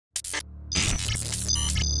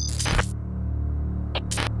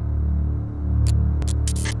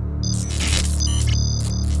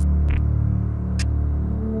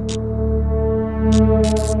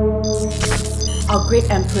great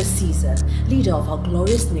Emperor Caesar, leader of our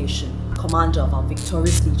glorious nation, commander of our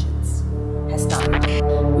victorious legions, has died.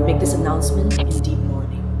 We make this announcement in deep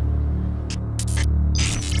mourning.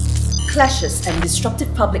 Clashes and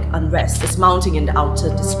disruptive public unrest is mounting in the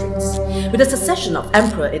outer districts. With the succession of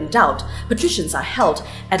emperor in doubt, patricians are held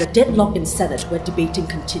at a deadlock in Senate where debating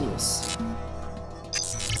continues.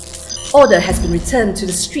 Order has been returned to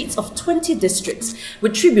the streets of 20 districts,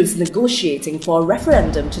 with tribunes negotiating for a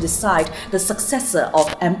referendum to decide the successor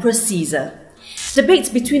of Emperor Caesar. Debates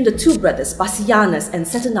between the two brothers, Bassianus and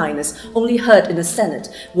Saturninus, only heard in the Senate,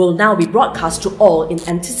 will now be broadcast to all in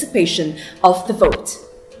anticipation of the vote.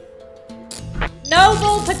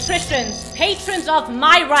 Noble patricians, patrons of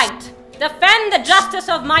my right, defend the justice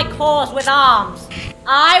of my cause with arms.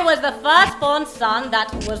 I was the firstborn son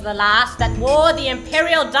that was the last that wore the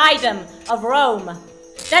imperial diadem of Rome.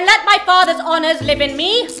 Then let my father's honours live in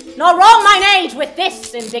me, nor wrong mine age with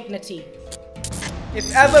this indignity.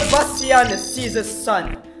 If ever Bassianus, Caesar's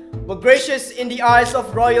son, were gracious in the eyes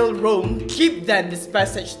of royal Rome, keep then this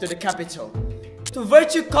passage to the capital. To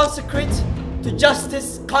virtue consecrate, to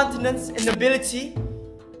justice, continence, and nobility.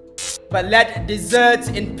 But let deserts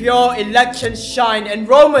in pure election shine, and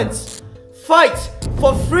Romans, fight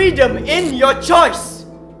for freedom in your choice!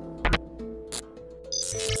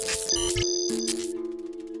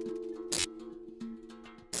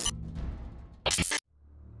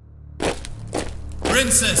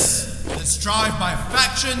 Princes that strive by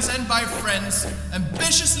factions and by friends,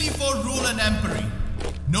 ambitiously for rule and empery,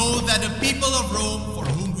 know that the people of Rome, for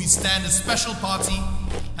whom we stand a special party,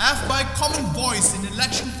 have by common voice in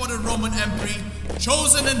election for the Roman empery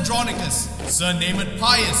chosen Andronicus, surnamed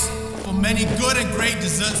Pious, for many good and great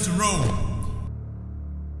deserts to Rome.